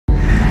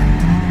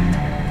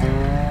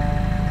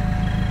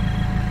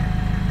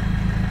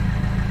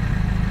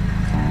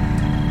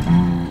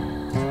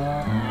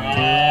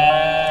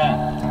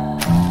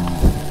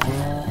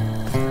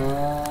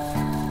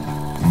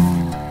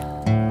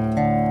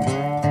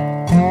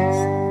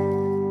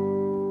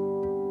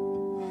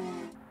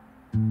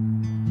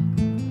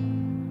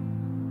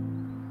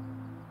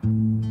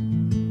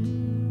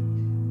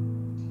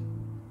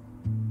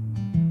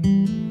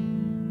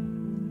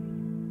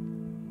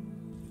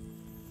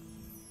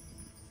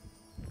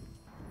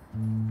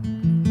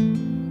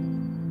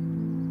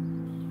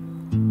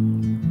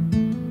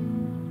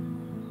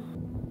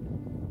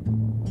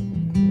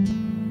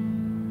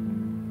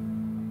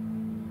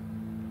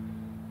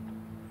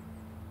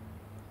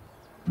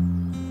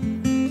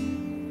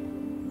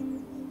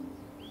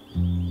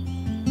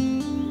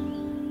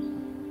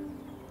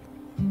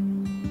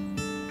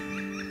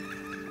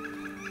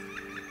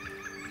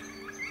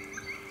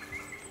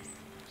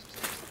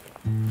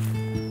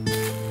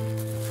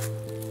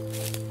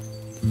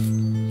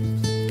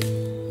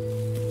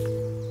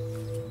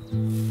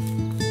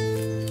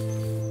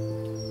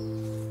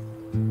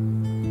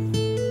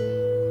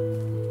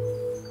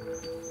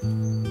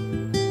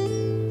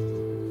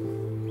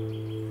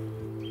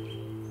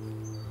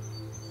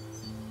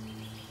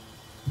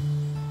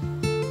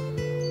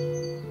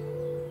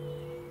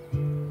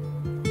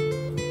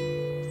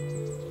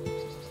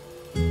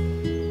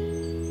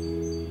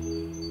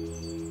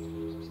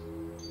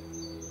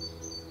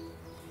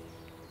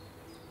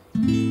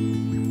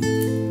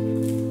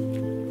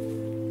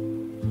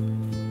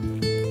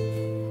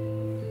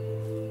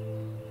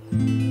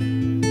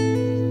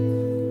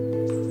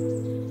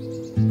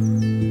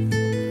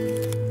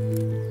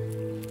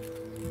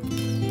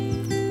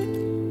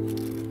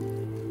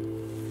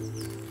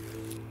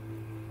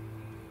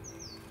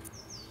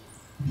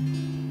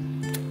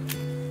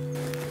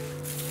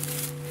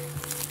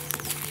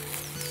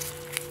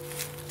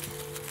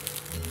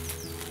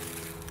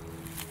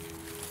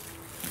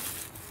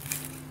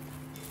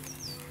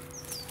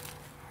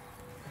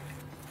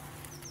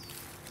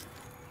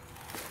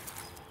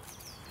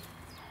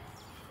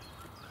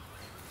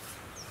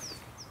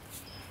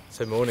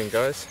So morning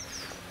guys,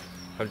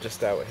 I'm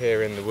just out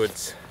here in the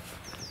woods,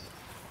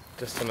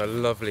 just on a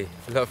lovely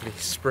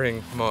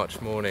spring March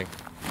morning.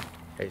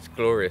 It's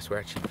glorious. We're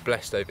actually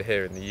blessed over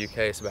here in the UK.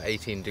 It's about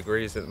 18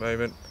 degrees at the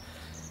moment,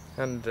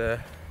 and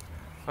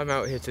I'm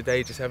out here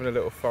today just having a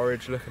little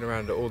forage, looking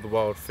around at all the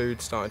wild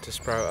food starting to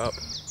sprout up,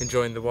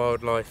 enjoying the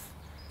wildlife,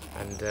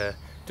 and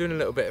doing a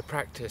little bit of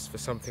practice for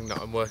something that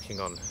I'm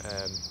working on,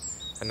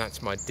 and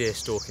that's my deer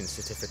stalking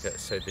certificate,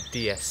 so the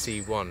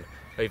DSC1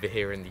 over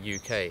here in the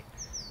UK.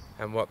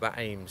 And what that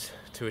aims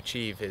to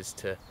achieve is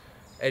to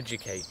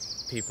educate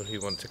people who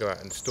want to go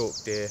out and stalk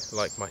deer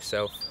like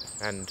myself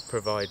and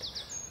provide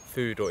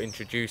food or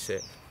introduce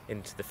it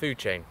into the food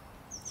chain.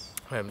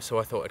 So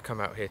I thought I'd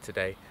come out here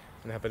today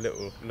and have a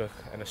little look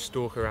and a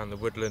stalk around the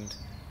woodland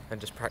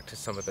and just practice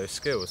some of those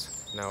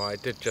skills. Now I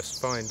did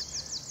just find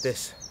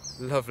this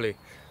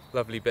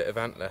lovely bit of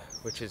antler,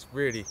 which is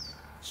really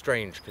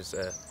strange because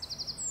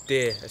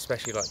deer,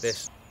 especially like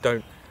this,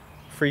 don't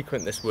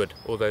frequent this wood,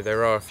 although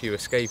there are a few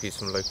escapees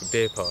from local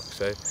deer parks,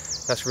 so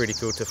that's really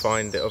cool to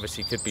find. It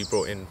obviously could be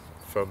brought in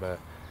from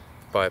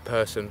by a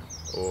person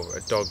or a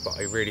dog, but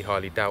I really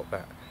highly doubt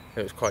that.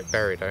 It was quite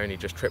buried. I only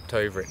just tripped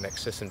over it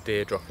next to some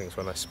deer droppings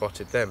when I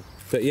spotted them.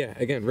 But yeah,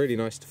 again, really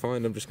nice to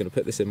find. I'm just going to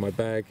put this in my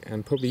bag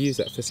and probably use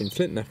that for some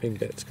flint knapping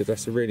bits, because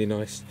that's a really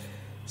nice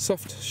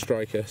soft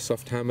striker,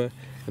 soft hammer,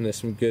 and there's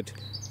some good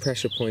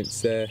pressure points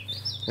there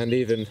and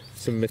even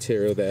some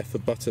material there for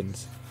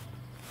buttons.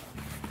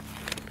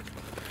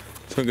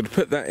 So I'm going to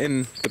put that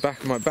in the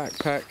back of my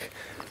backpack,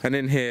 and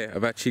in here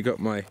I've actually got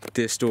my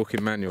deer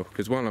stalking manual,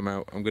 because while I'm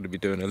out I'm going to be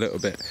doing a little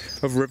bit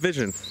of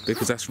revision,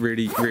 because that's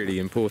really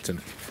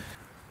important.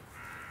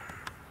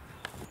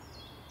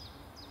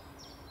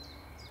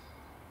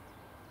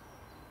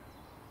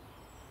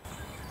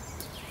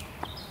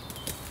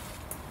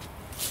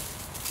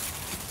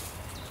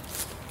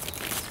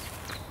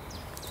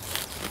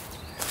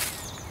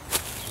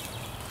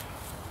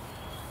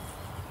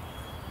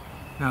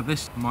 Now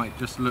this might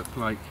just look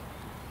like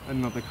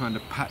another kind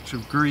of patch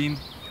of green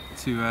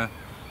to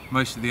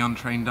most of the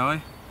untrained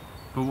eye,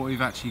 but what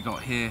we've actually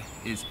got here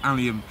is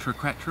Allium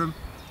triquetrum,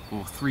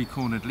 or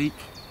three-cornered leek.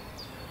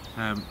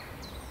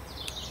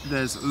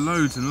 There's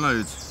loads and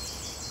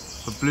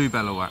loads of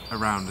bluebell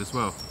around as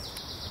well,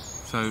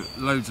 so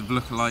loads of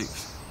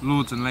lookalikes,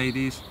 lords and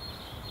ladies.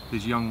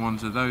 There's young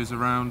ones of those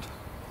around.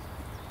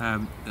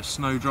 The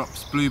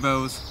snowdrops,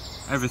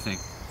 bluebells, everything,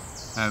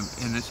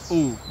 and it's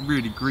all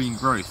really green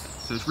growth.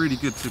 So it's really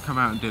good to come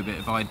out and do a bit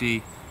of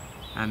ID.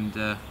 And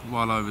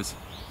while I was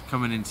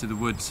coming into the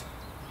woods,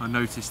 I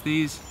noticed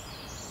these,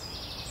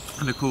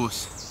 and of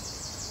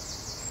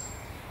course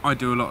I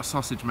do a lot of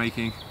sausage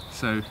making,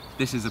 so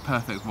this is a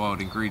perfect wild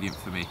ingredient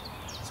for me.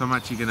 So I'm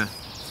actually going to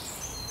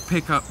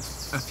pick up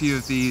a few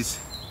of these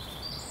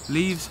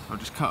leaves. I'll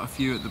just cut a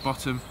few at the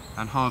bottom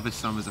and harvest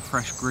some as a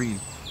fresh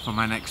green for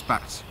my next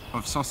batch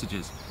of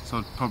sausages. So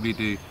I'll probably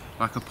do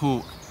like a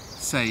pork,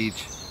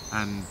 sage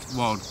and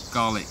wild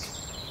garlic,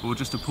 or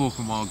just a pork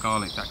and wild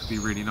garlic. That could be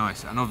really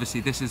nice. And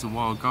obviously this is a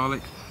wild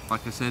garlic,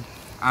 like I said,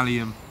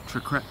 Allium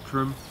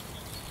triquetrum.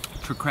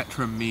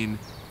 Triquetrum mean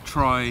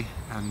tri,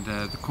 and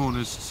the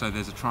corners, so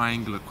there's a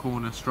triangular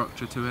corner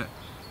structure to it,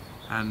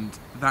 and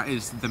that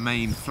is the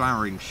main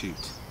flowering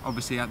shoot.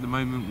 Obviously at the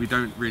moment we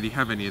don't really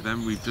have any of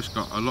them. We've just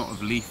got a lot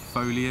of leaf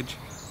foliage,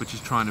 which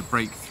is trying to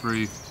break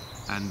through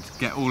and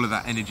get all of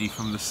that energy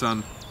from the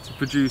sun to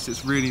produce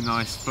its really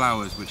nice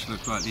flowers, which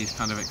look like these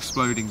kind of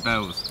exploding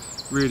bells.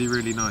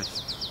 Really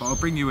nice. But I'll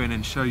bring you in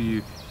and show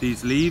you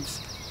these leaves.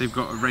 They've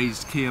got a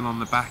raised keel on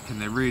the back and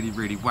they're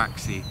really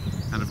waxy,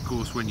 and of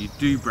course when you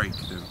do break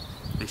them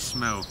they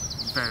smell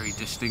very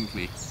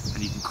distinctly,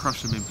 and you can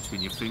crush them in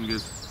between your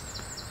fingers.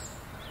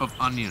 Of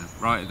onion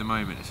right at the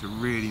moment. It's a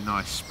really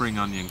nice spring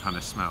onion kind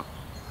of smell,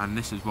 and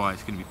this is why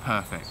it's going to be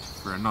perfect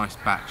for a nice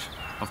batch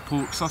of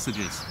pork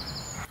sausages.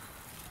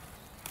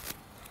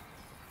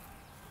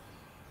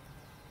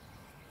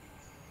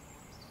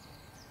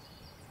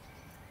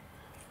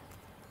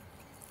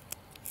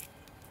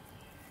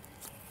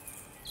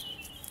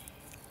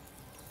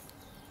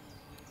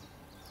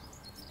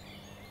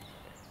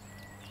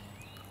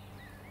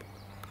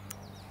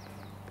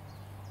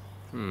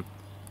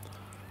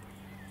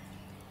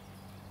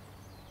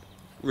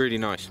 Really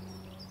nice.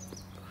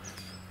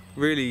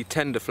 Really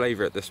tender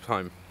flavour at this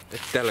time.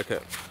 It's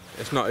delicate.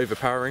 It's not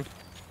overpowering.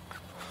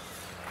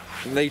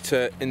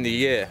 Later in the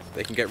year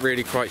they can get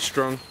really quite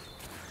strong.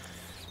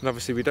 And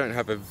obviously we don't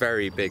have a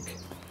very big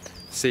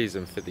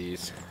season for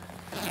these.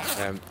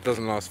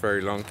 Doesn't last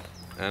very long,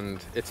 and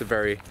it's a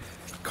very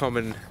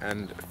common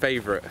and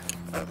favourite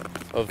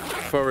of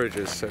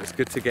foragers, so it's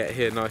good to get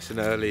here nice and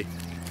early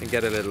and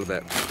get a little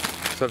bit.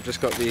 So I've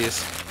just got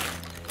these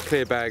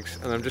clear bags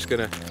and I'm just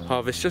going to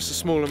harvest just a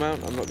small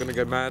amount. I'm not going to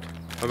go mad.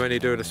 I'm only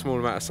doing a small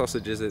amount of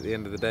sausages at the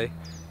end of the day,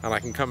 and I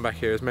can come back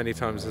here as many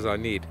times as I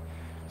need.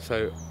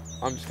 So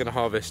I'm just going to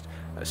harvest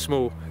a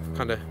small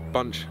kind of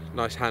bunch,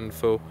 nice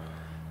handful,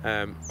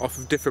 off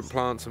of different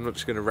plants. I'm not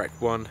just going to wreck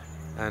one,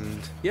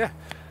 and yeah,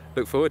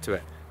 look forward to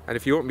it. And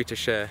if you want me to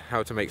share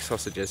how to make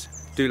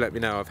sausages, do let me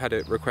know. I've had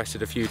it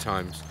requested a few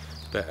times,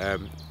 but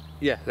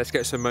yeah, let's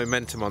get some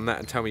momentum on that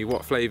and tell me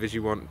what flavours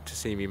you want to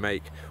see me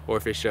make, or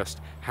if it's just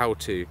how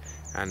to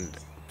and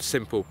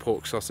simple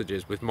pork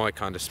sausages with my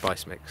kind of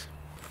spice mix.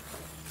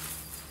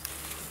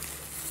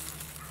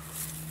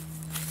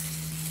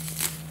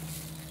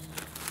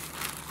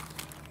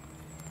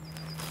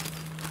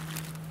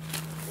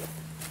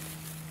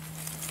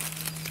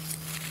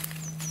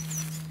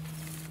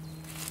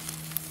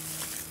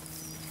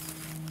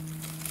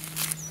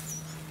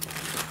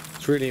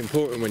 It's really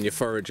important when you're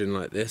foraging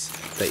like this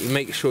that you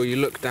make sure you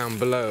look down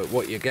below at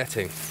what you're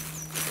getting.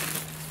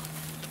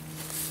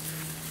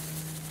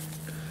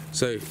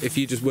 So if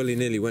you just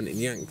willy-nilly went and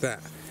yanked that,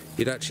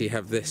 you'd actually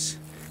have this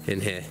in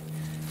here.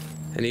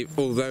 And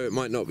although it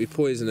might not be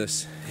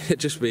poisonous, it'd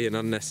just be an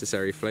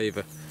unnecessary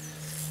flavour.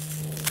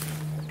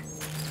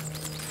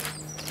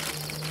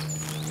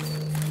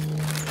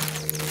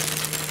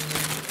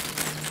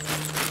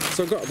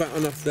 So I've got about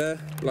enough there.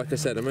 Like I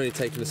said, I'm only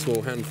taking a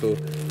small handful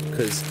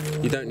because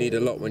you don't need a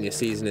lot when you're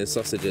seasoning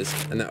sausages,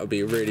 and that would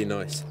be a really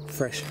nice,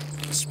 fresh,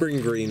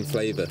 spring green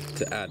flavour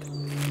to add.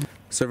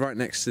 So right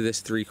next to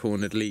this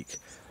 3-cornered leek,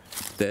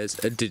 there's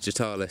a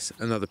digitalis,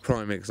 another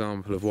prime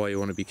example of why you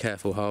want to be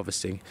careful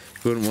harvesting.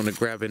 You wouldn't want to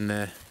grab in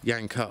there,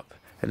 yank up,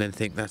 and then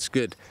think that's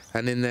good.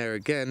 And in there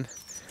again,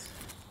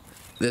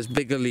 there's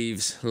bigger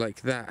leaves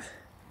like that,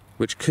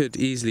 which could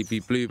easily be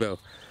bluebell.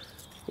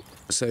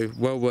 So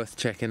well worth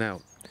checking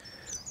out.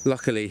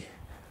 Luckily,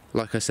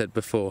 like I said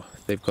before,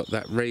 they've got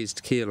that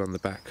raised keel on the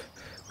back,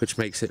 which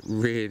makes it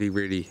really,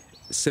 really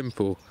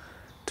simple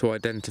to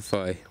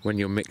identify when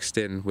you're mixed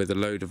in with a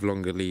load of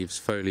longer leaves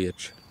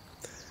foliage.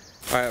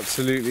 I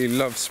absolutely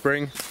love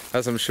spring,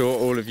 as I'm sure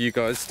all of you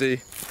guys do.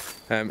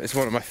 It's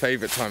one of my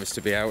favourite times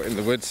to be out in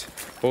the woods,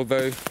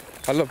 although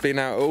I love being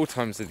out at all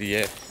times of the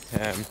year.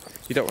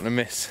 You don't want to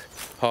miss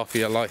half of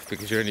your life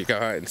because you only go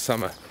out in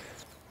summer.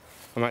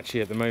 I'm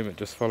actually at the moment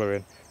just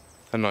following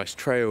a nice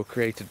trail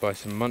created by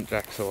some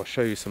muntjac, so I'll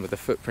show you some of the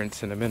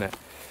footprints in a minute.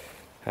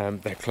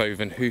 Their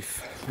cloven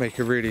hoof make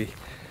a really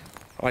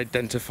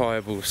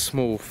identifiable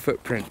small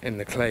footprint in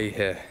the clay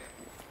here,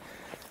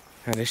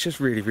 and it's just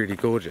really, really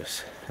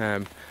gorgeous.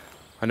 I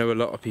know a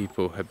lot of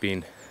people have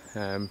been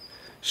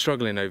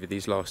struggling over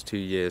these last 2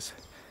 years,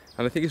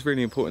 and I think it's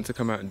really important to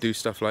come out and do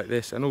stuff like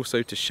this, and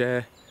also to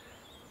share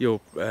your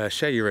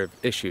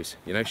issues,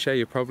 you know, share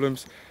your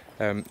problems.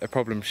 A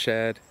problem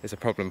shared is a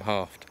problem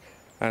halved,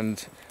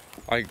 and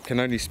I can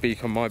only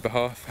speak on my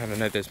behalf, and I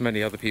know there's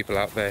many other people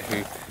out there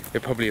who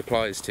it probably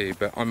applies to,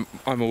 but I'm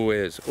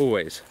always.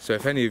 So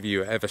if any of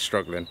you are ever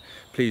struggling,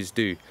 please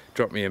do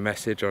drop me a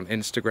message on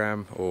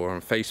Instagram or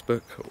on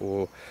Facebook,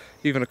 or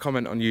even a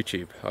comment on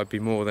YouTube. I'd be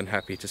more than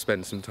happy to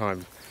spend some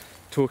time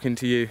talking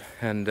to you,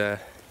 and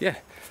yeah.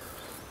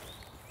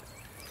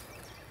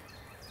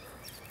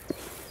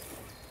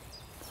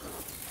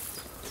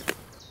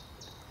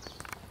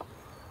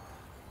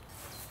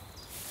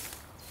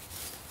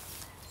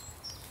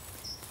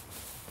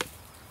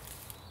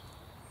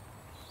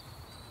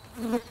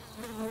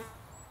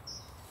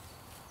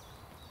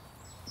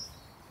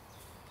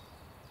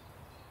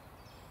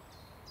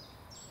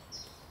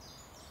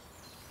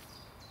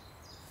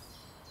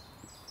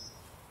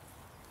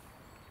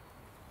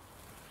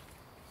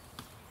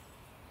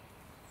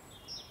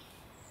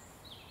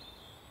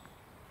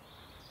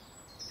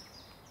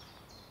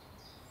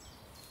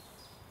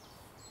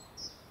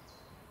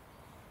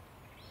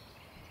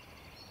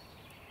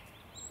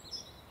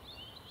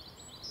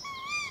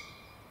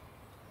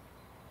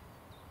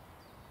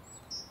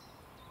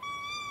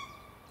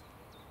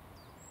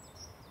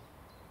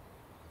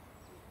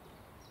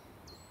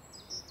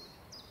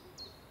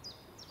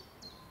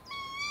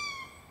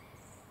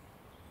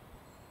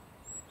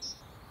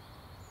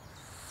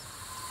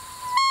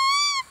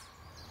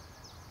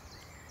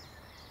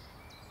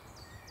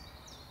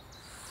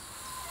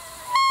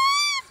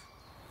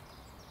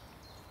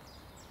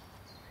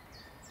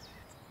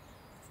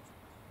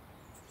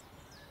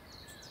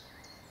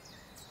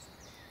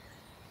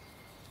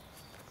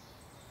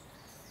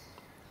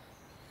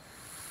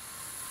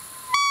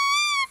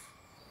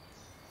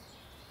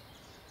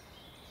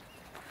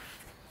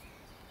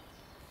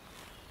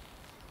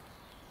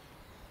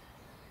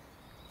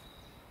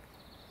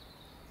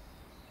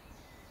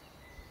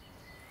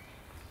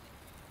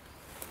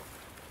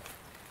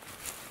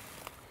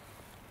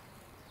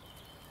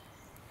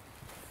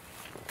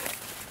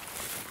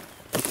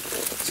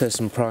 So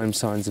some prime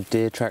signs of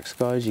deer tracks,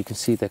 guys. You can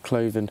see their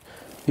cloven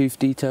hoof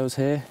details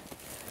here.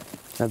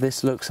 Now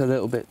this looks a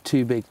little bit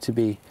too big to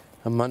be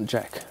a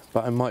muntjac,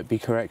 but I might be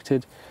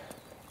corrected.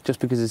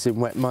 Just because it's in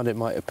wet mud, it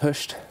might have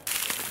pushed.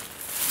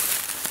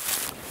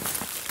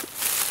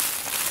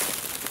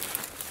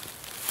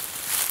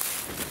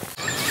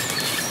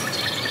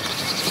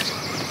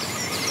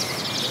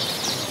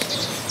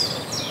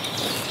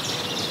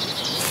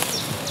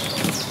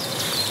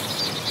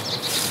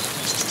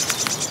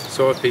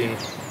 So I've been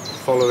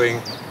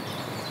following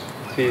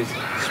these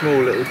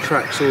small little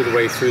tracks all the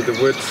way through the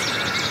woods.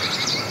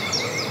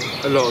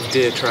 A lot of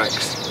deer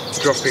tracks,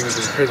 droppings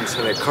and prints,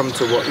 and they come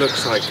to what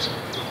looks like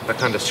a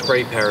kind of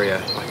scrape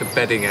area, like a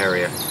bedding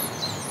area.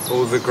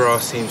 All the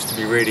grass seems to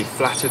be really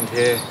flattened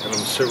here, and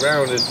I'm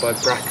surrounded by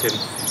bracken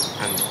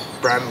and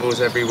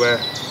brambles everywhere,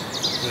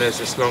 and there's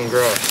this long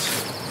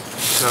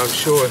grass. Now I'm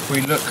sure if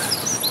we look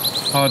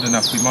hard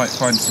enough we might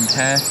find some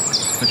hair,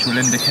 which will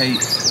indicate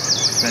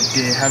that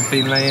deer have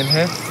been laying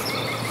here.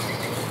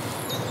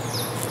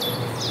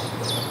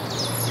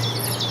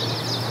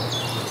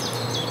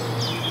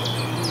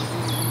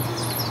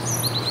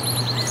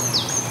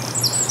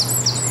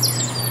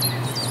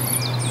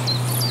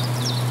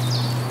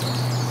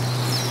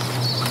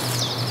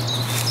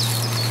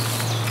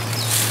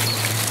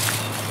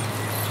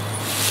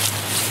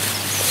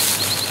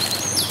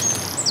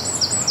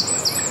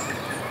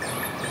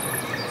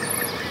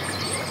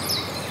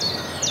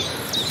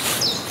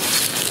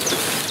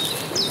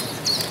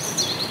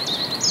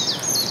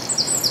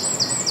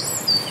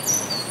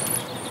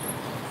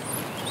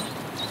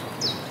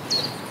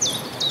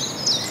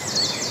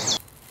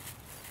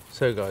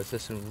 So guys,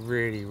 there's some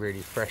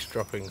really fresh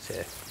droppings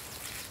here.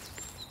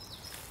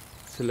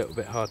 It's a little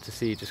bit hard to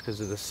see just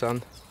because of the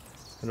sun,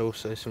 and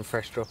also some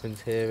fresh droppings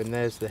here, and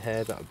there's the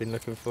hair that I've been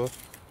looking for.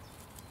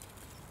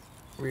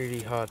 Really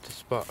hard to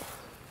spot,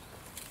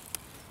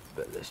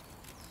 but there's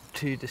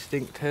two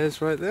distinct hairs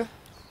right there.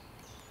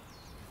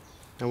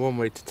 And one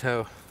way to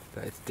tell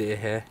that it's deer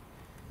hair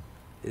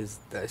is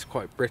that it's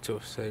quite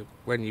brittle, so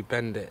when you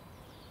bend it,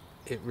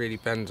 it really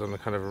bends on a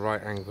kind of a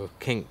right angle,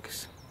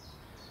 kinks.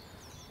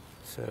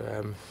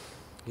 So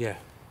yeah,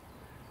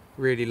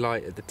 really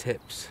light at the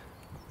tips,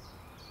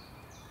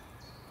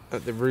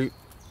 at the root,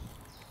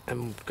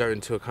 and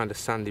going to a kind of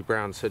sandy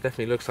brown. So it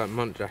definitely looks like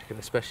Muntjac, and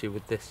especially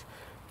with this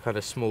kind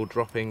of small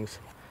droppings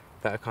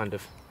that are kind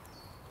of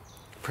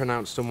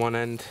pronounced on one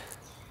end,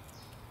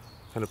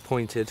 kind of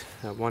pointed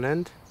at one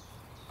end,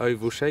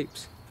 oval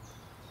shapes.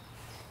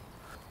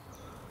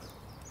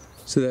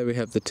 So there we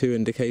have the two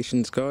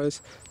indications,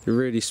 guys, the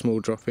really small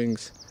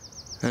droppings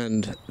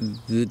and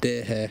the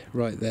deer hair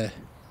right there.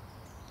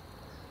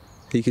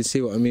 You can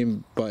see what I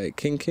mean by it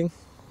kinking.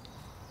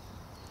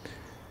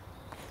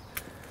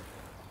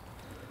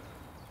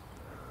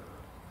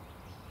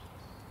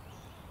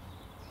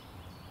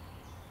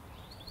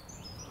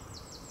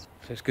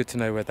 So it's good to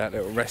know where that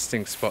little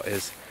resting spot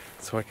is,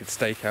 so I could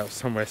stake out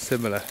somewhere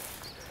similar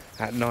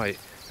at night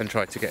and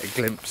try to get a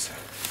glimpse.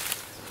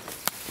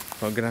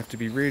 But I'm going to have to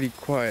be really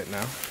quiet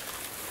now,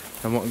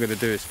 and what I'm going to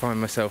do is find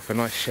myself a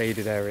nice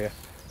shaded area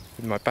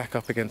with my back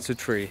up against a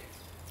tree,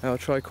 and I'll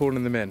try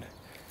calling them in.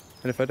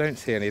 And if I don't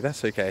see any,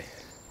 that's okay.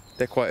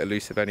 They're quite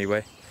elusive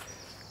anyway,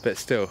 but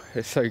still,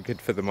 it's so good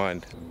for the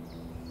mind.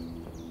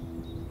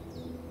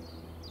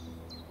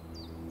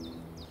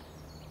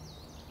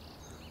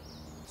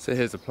 So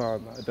here's a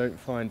plant that I don't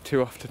find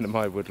too often in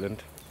my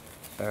woodland.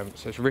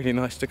 So it's really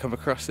nice to come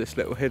across this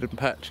little hidden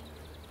patch,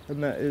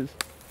 and that is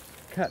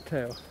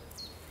cattail.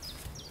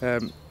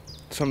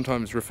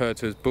 Sometimes referred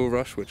to as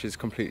bulrush, which is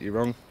completely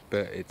wrong,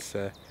 but it's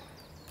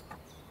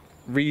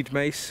reed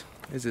mace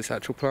is its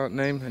actual plant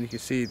name, and you can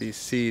see these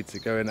seeds are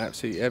going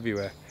absolutely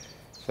everywhere.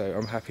 So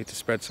I'm happy to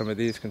spread some of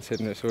these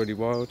considering it's already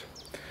wild.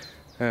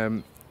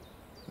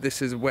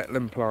 This is a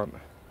wetland plant,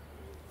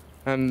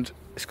 and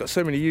it's got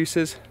so many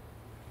uses.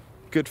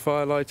 Good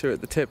firelighter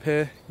at the tip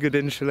here, good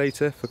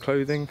insulator for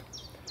clothing,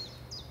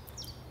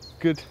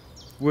 good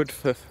wood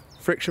for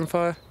friction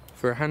fire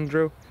for a hand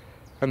drill,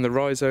 and the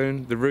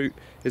rhizome, the root,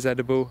 is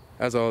edible,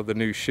 as are the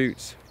new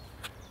shoots.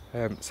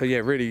 So yeah,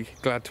 really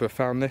glad to have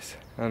found this,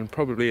 and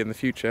probably in the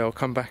future I'll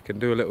come back and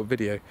do a little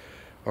video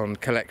on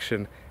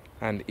collection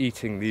and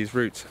eating these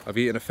roots. I've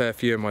eaten a fair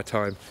few in my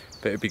time,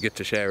 but it'd be good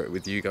to share it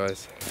with you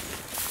guys.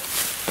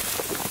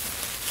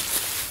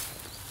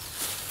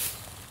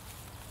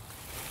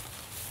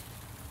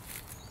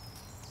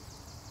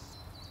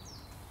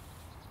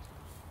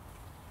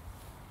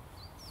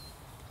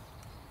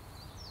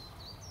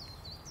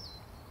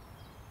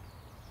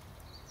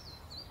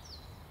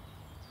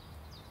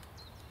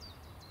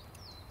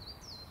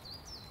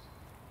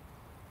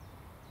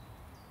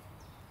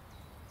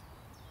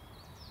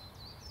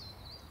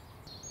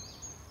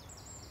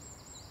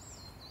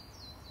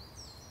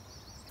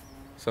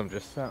 So I'm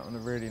just sat on a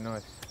really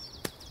nice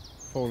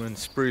fallen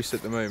spruce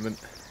at the moment,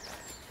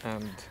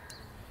 and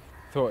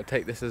thought I'd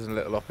take this as a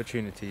little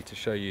opportunity to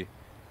show you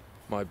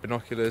my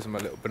binoculars and my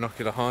little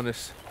binocular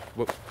harness,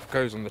 what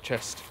goes on the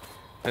chest,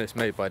 and it's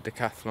made by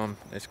Decathlon.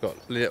 It's got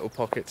little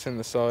pockets in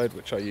the side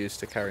which I use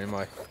to carry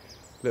my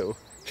little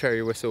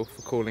cherry whistle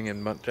for calling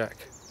in Muntjac.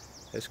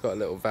 It's got a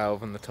little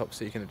valve on the top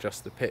so you can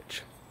adjust the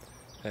pitch,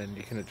 and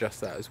you can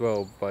adjust that as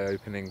well by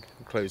opening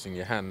and closing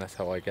your hand. That's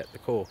how I get the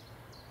call.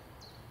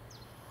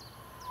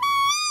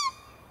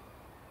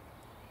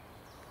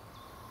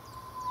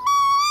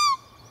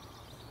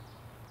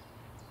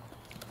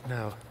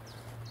 Now,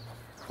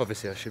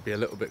 obviously I should be a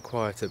little bit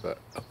quieter, but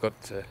I've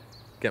got to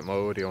get my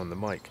audio on the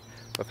mic.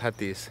 I've had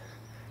these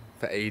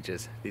for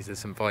ages. These are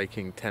some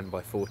Viking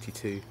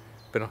 10x42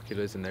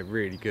 binoculars, and they're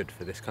really good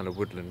for this kind of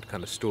woodland,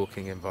 kind of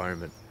stalking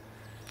environment.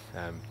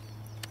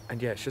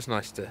 And yeah, it's just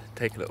nice to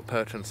take a little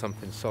perch on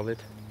something solid.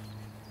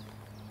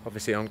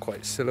 Obviously I'm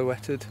quite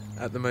silhouetted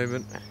at the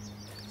moment,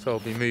 so I'll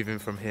be moving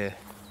from here,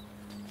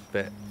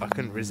 but I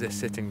couldn't resist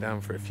sitting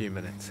down for a few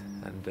minutes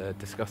and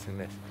discussing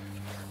this.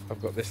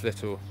 I've got this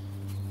little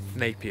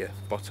Napier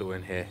bottle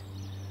in here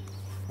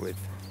with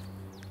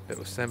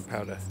little scent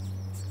powder,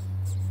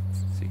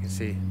 so you can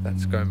see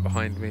that's going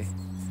behind me,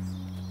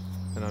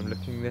 and I'm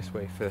looking this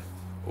way for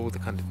all the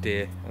kind of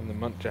deer and the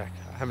muntjac.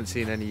 I haven't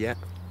seen any yet,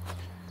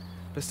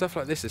 but stuff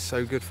like this is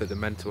so good for the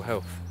mental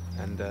health,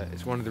 and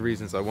it's one of the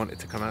reasons I wanted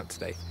to come out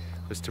today,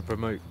 was to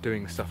promote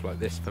doing stuff like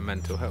this for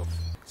mental health.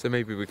 So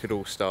maybe we could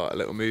all start a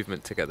little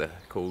movement together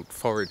called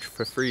Forage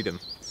for Freedom,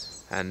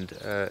 and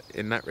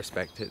in that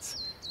respect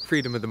it's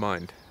freedom of the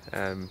mind,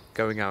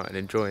 going out and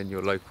enjoying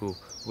your local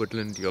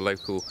woodland, your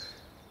local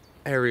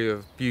area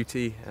of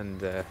beauty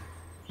and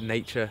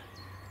nature,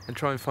 and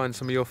try and find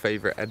some of your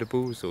favourite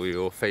edibles or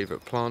your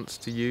favourite plants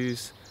to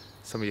use,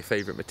 some of your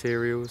favourite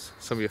materials,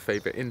 some of your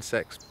favourite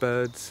insects,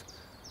 birds,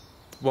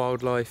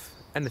 wildlife,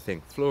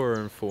 anything, flora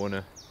and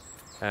fauna.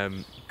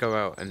 Go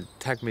out and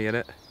tag me in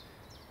it,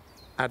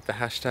 add the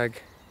hashtag,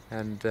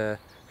 and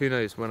who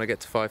knows, when I get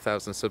to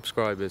 5,000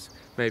 subscribers,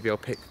 maybe I'll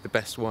pick the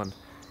best one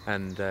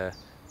and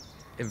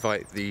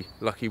invite the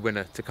lucky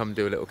winner to come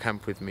do a little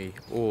camp with me,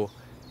 or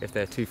if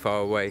they're too far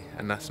away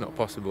and that's not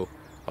possible,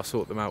 I'll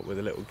sort them out with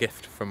a little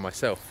gift from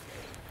myself.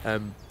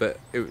 But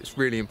it was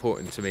really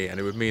important to me, and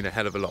it would mean a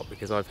hell of a lot,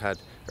 because I've had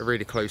a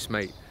really close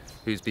mate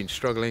who's been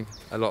struggling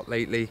a lot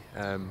lately.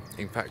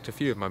 In fact, a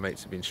few of my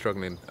mates have been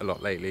struggling a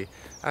lot lately,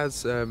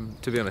 as to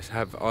be honest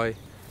have I.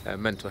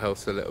 Mental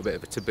health's a little bit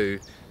of a taboo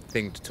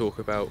thing to talk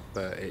about,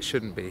 but it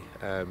shouldn't be.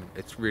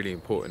 It's really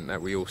important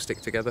that we all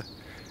stick together,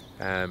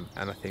 and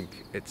I think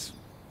it's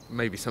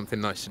maybe something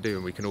nice to do,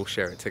 and we can all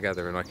share it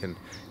together, and I can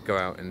go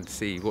out and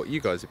see what you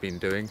guys have been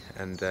doing,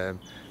 and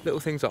little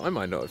things that I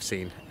might not have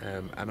seen,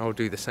 and I'll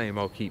do the same.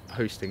 I'll keep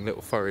posting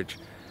little Forage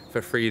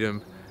for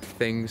Freedom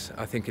things.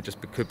 I think it just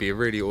could be a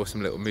really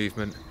awesome little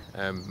movement.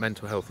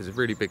 Mental health is a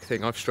really big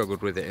thing. I've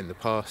struggled with it in the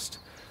past.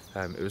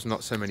 It was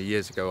not so many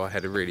years ago I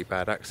had a really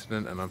bad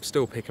accident, and I'm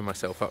still picking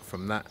myself up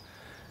from that.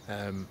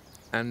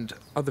 And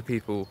other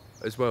people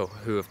as well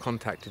who have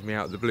contacted me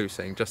out of the blue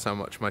saying just how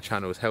much my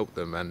channel has helped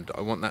them, and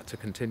I want that to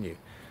continue.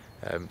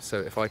 So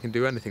if I can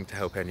do anything to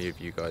help any of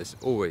you guys,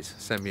 always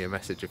send me a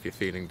message if you're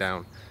feeling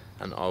down,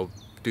 and I'll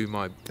do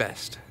my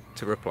best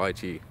to reply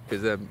to you,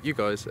 because you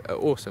guys are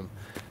awesome,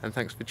 and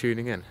thanks for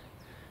tuning in.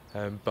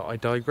 But I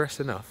digress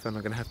enough, and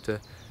I'm going to have to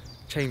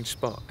change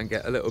spot and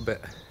get a little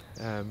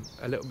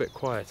bit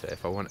quieter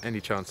if I want any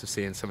chance of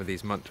seeing some of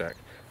these muntjac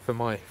for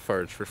my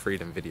Forage for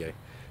Freedom video.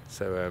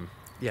 So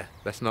yeah,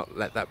 let's not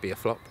let that be a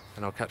flop,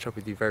 and I'll catch up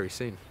with you very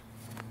soon.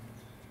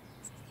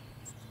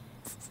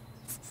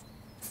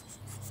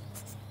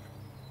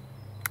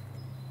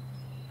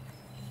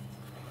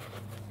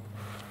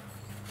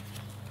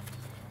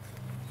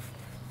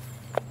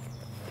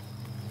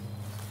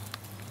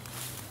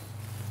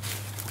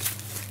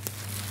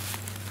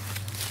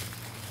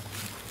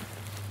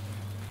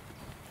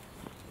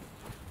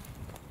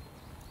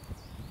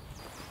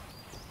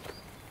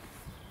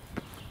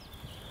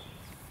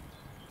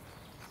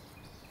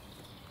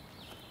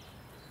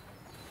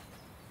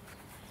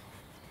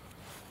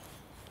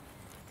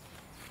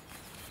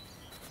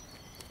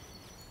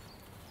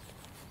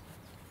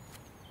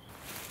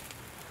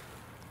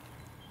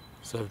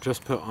 So I've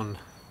just put on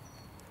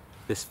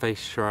this face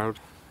shroud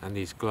and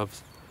these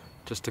gloves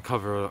just to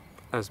cover up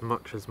as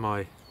much as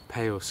my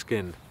pale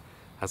skin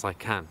as I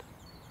can.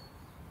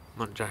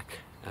 Muntjac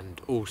and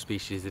all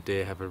species of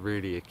deer have a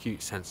really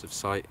acute sense of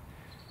sight,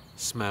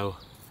 smell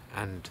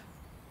and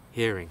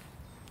hearing.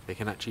 They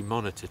can actually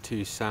monitor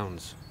two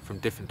sounds from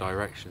different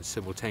directions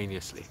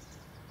simultaneously.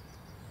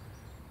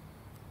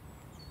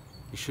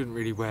 You shouldn't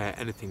really wear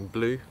anything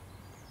blue,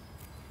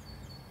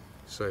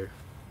 so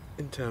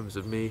in terms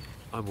of me,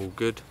 I'm all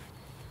good.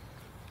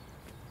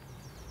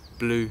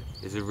 Blue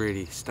is a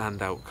really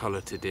standout colour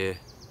to deer,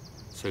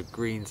 so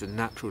greens and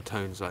natural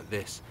tones like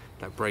this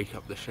that break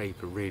up the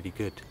shape are really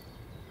good.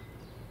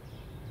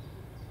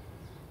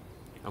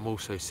 I'm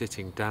also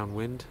sitting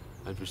downwind.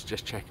 I was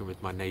just checking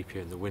with my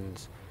Napier, and the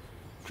wind's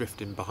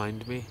drifting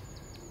behind me.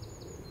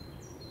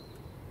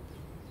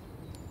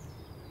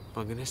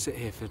 I'm going to sit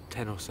here for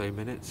 10 or so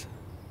minutes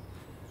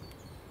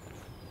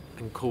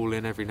and call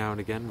in every now and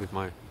again with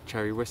my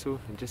cherry whistle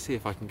and just see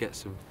if I can get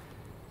some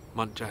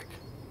muntjac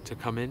to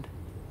come in,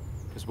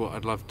 because what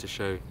I'd love to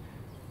show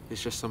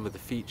is just some of the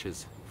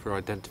features for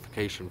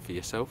identification for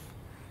yourself,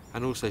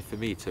 and also for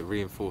me to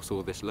reinforce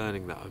all this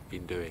learning that I've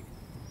been doing.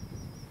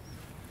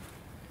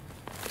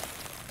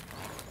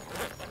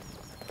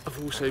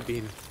 I've also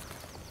been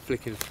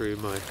flicking through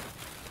my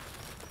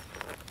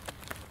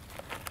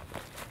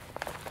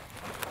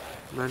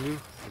manual,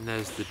 and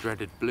there's the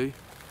dreaded blue.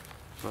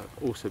 But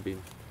I've also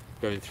been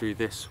going through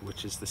this,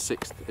 which is the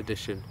 6th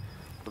edition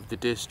of the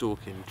Deer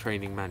Stalking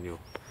Training Manual.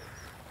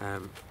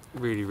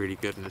 Really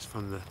good, and it's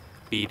from the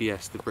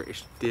BDS, the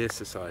British Deer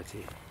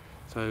Society.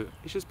 So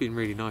it's just been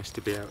really nice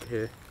to be out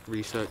here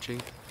researching.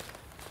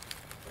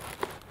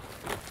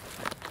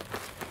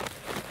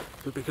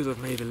 But because I've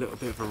made a little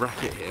bit of a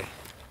racket here,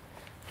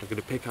 I'm going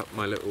to pick up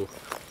my little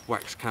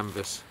wax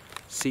canvas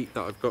seat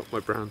that I've got, my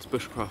Brown's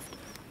Bushcraft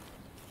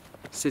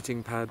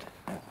sitting pad,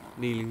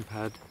 kneeling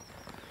pad,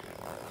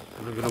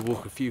 and I'm going to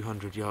walk a few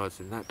hundred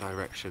yards in that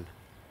direction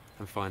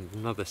and find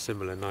another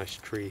similar nice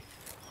tree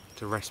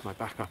to rest my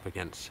back up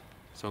against.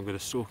 So I'm going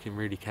to stalk him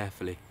really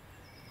carefully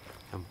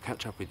and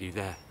catch up with you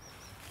there.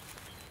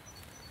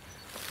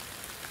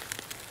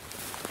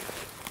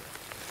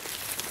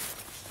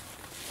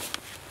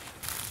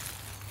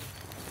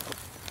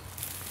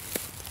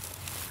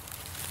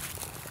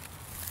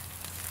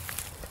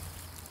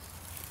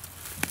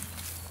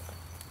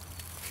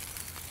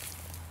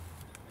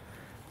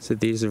 So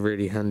these are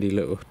really handy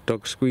little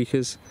dog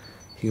squeakers.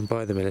 You can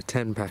buy them in a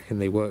 10 pack and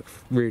they work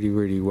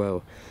really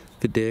well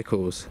for deer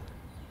calls.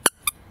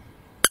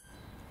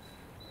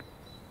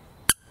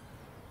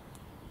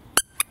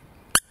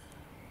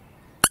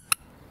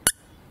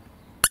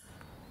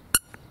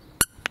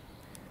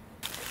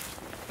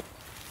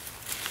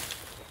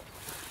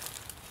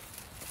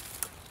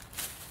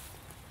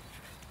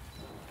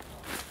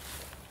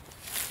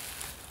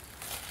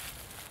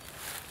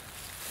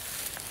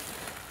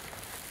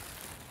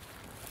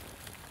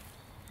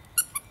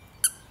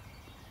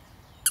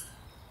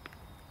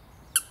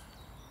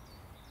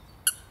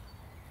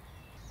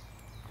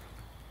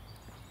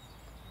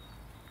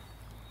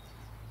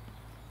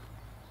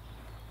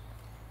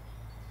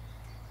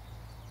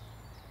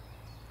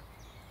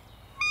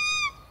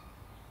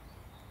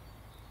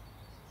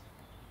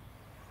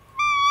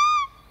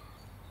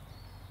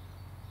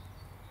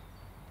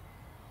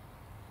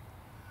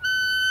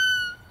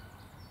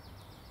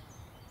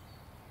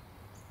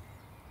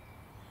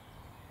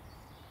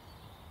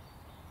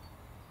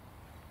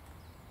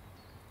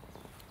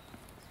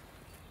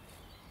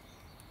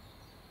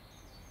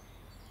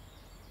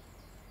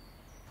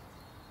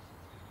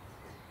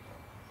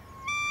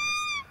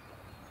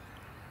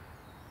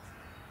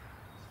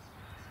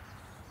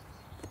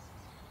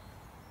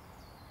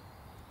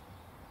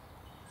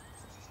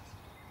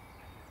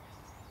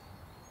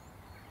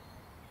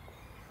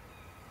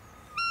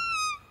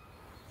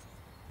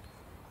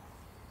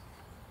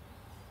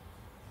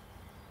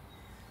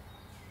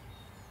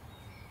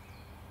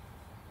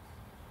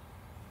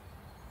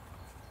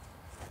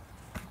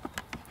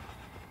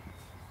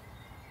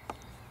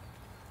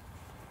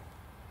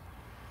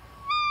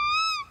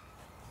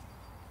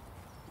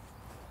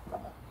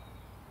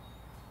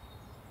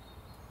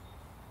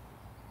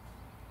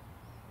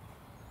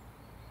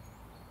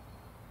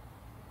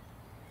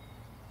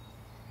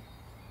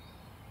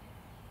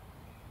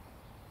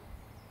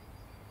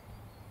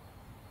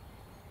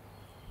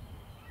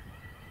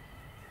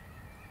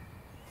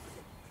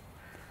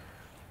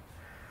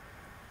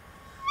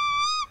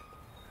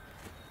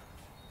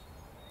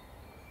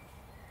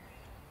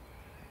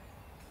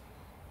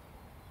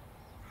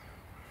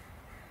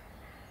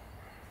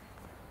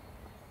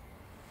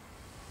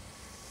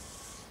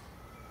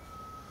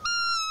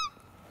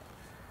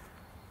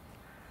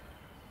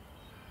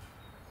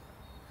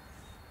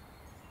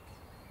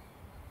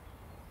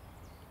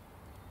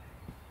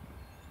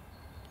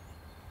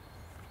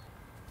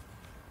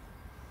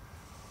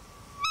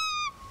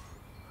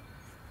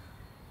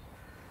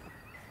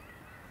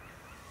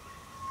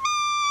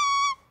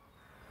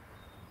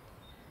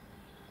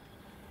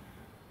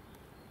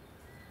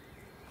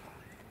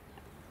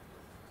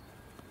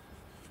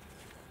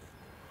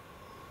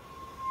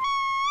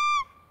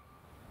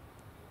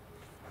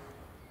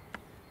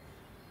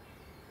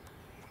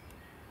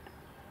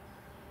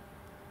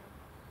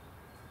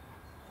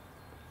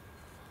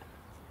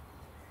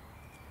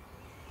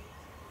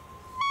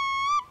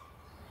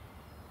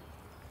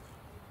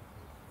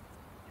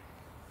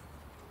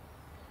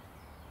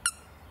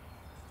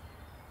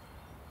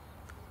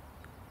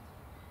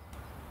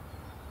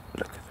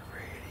 Look at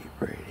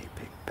the really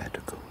big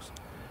pedicles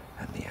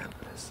and the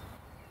antlers.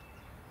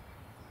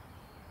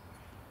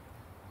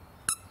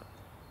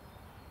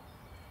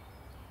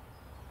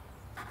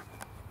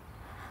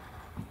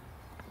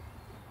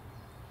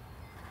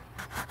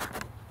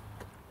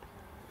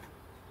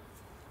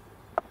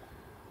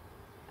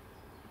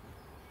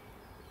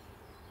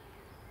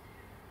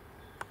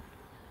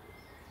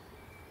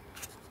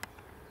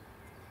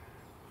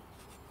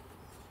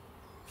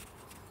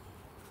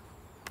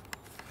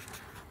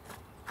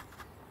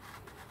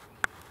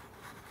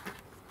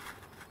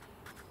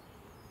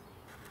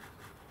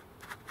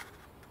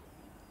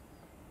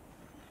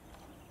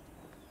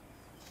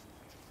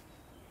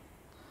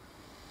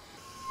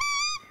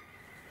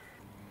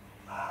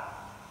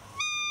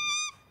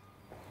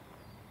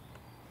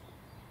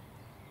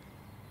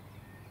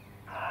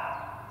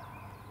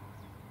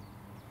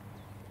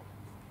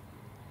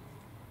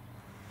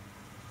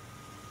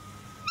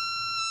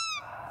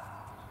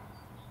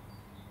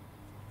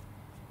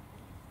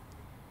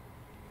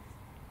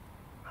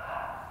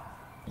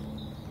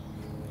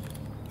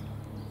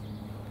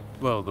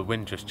 Well, the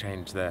wind just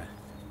changed there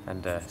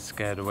and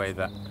scared away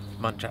that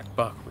Muntjac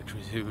buck, which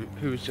was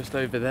who was just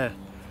over there,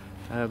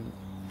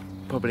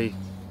 probably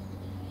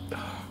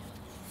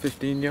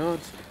 15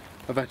 yards.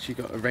 I've actually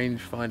got a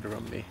rangefinder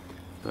on me,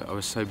 but I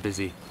was so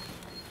busy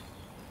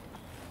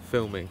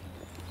filming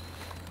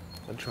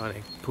and trying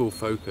to pull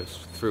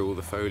focus through all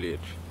the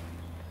foliage,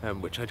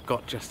 which I'd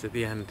got just at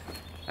the end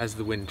as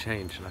the wind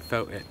changed, and I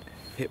felt it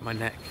hit my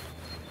neck,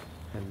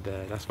 and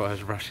that's why I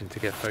was rushing to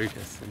get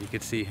focus. And you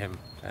could see him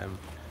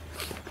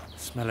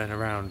smelling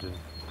around and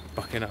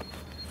bucking up.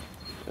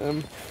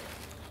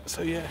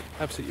 So yeah,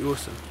 absolutely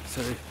awesome.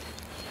 So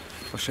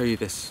I'll show you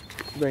this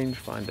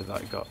rangefinder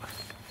that I got.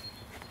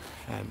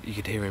 You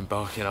could hear him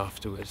barking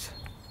afterwards.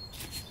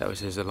 That was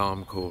his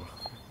alarm call.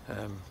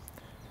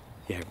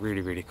 Yeah,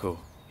 really cool.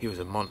 He was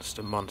a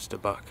monster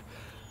buck.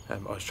 I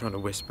was trying to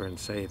whisper and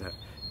say that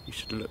you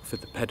should look for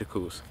the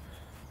pedicles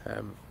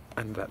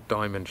and that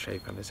diamond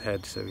shape on his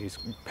head. So his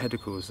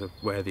pedicles are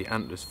where the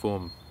antlers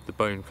form the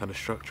bone kind of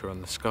structure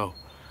on the skull.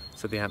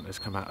 So the antlers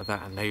come out of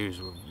that, and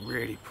those were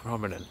really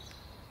prominent.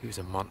 He was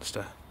a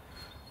monster.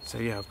 So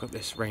yeah, I've got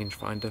this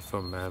rangefinder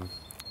from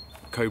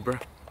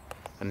Cobra,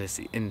 and it's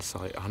the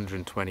Insight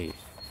 120.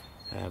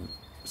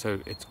 So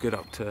it's good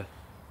up to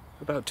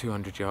about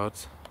 200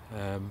 yards.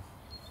 I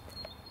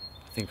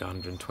think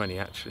 120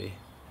 actually,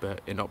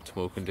 but in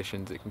optimal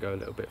conditions it can go a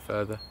little bit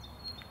further.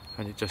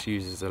 And it just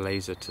uses a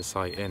laser to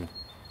sight in.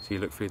 So you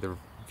look through the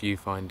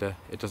viewfinder,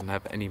 it doesn't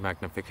have any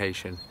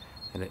magnification,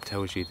 and it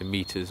tells you the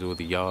meters or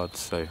the yards,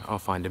 so I'll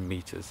find in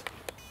meters.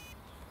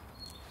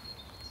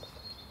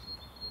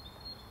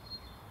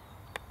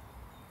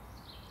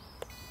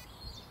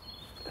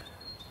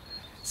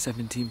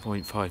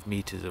 "17.5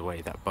 meters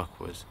away that buck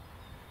was.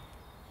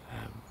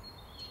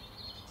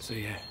 So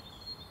yeah,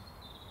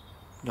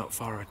 not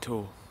far at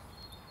all.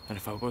 And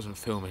if I wasn't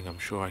filming, I'm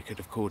sure I could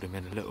have called him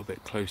in a little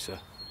bit closer.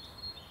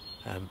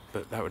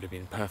 But that would have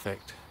been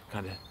perfect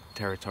kind of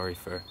territory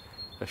for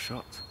a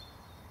shot.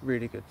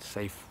 Really good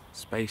safe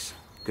space,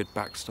 good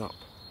backstop.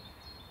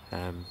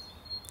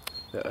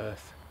 The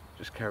earth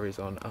just carries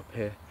on up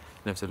here,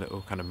 and there's a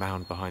little kind of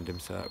mound behind him,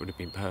 so that would have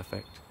been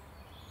perfect.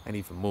 And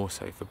even more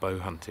so for bow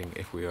hunting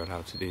if we were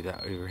allowed to do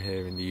that over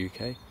here in the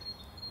UK.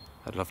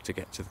 I'd love to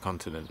get to the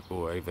continent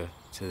or over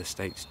to the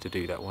States to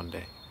do that one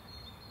day.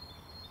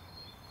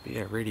 But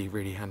yeah,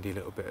 really handy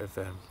little bit of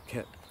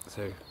kit.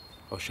 So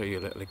I'll show you a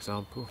little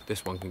example.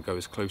 This one can go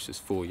as close as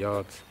 4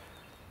 yards.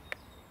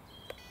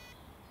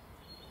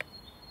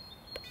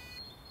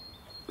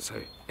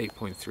 So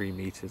 8.3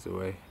 meters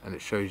away, and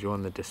it shows you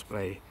on the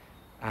display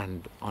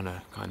and on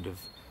a kind of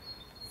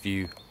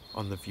view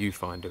on the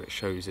viewfinder. It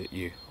shows it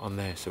you on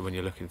there, so when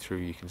you're looking through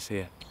you can see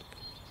it.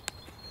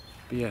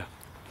 But yeah,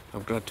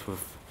 I'm glad to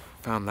have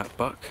found that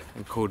buck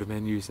and called him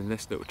in using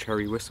this little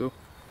cherry whistle.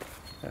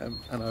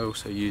 And I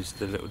also used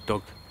the little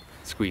dog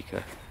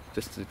squeaker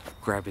just to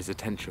grab his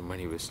attention when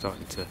he was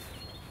starting to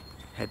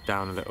head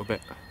down a little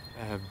bit.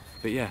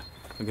 But yeah,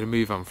 I'm going to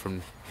move on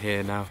from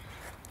here now.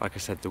 Like I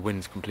said, the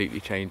wind's completely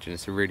changed and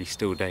it's a really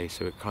still day,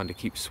 so it kind of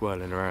keeps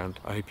swirling around.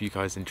 I hope you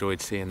guys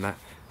enjoyed seeing that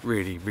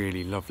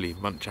really lovely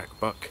Muntjac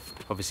buck.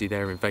 Obviously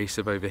they're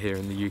invasive over here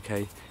in the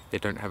UK. They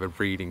don't have a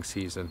breeding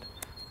season,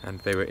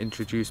 and they were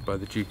introduced by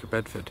the Duke of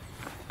Bedford,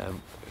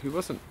 who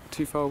wasn't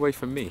too far away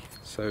from me.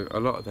 So a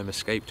lot of them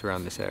escaped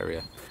around this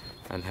area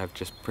and have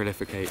just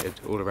prolificated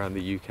all around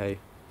the UK.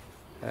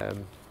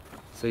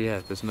 So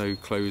yeah, there's no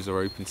close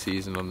or open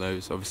season on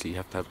those. Obviously you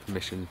have to have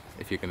permission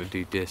if you're going to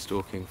do deer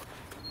stalking.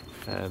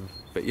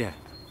 But yeah,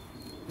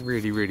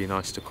 really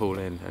nice to call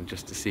in and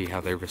just to see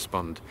how they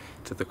respond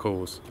to the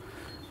calls.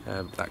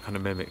 That kind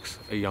of mimics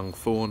a young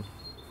fawn.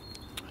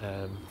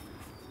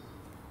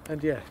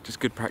 And yeah, just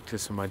good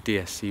practice for my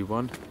DSC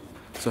one.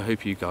 So I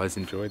hope you guys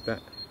enjoyed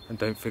that. And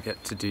don't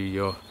forget to do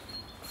your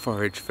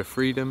forage for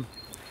freedom.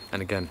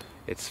 And again,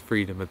 it's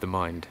freedom of the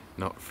mind,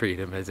 not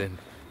freedom as in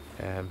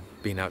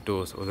being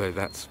outdoors, although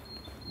that's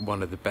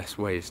one of the best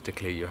ways to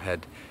clear your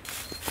head.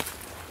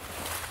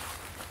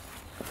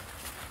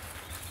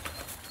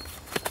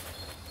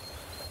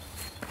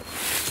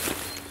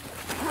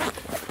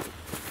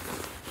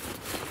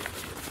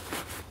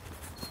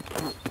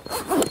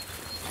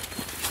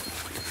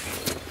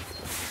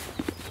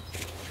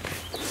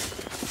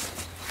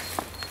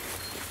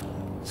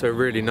 So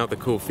really another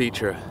cool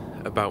feature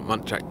about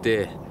Muntjac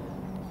deer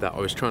that I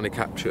was trying to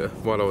capture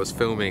while I was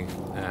filming,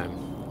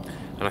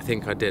 and I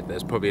think I did,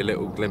 there's probably a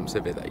little glimpse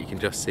of it that you can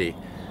just see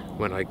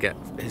when I get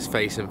his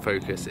face in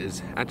focus,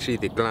 is actually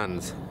the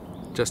glands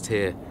just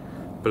here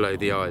below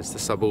the eyes, the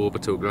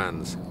suborbital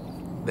glands.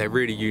 They're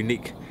really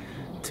unique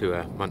to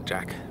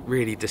Muntjac,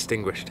 really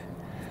distinguished,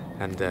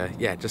 and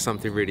yeah, just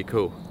something really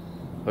cool.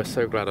 I was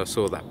so glad I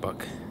saw that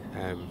buck.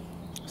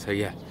 So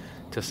yeah,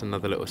 just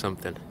another little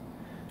something.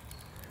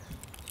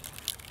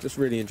 Just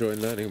really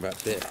enjoying learning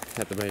about deer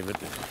at the moment.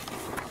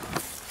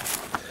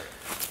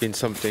 It's been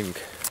something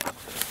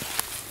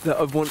that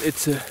I've wanted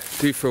to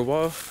do for a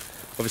while.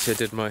 Obviously I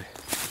did my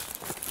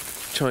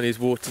Chinese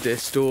water deer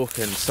stalk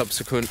and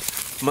subsequent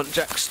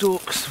Muntjac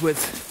stalks with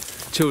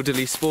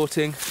Childerley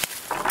Sporting,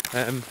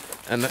 and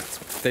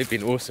they've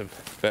been awesome.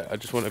 But I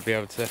just want to be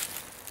able to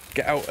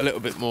get out a little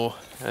bit more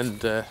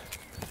and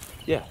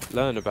yeah,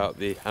 learn about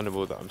the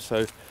animal that I'm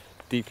so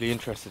deeply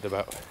interested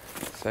about.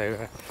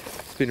 So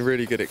it's been a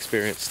really good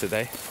experience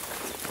today.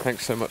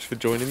 Thanks so much for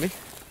joining me,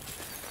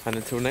 and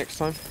until next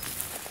time,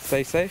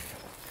 stay safe,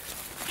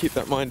 keep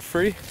that mind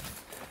free,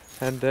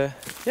 and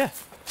yeah,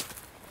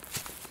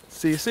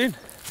 see you soon.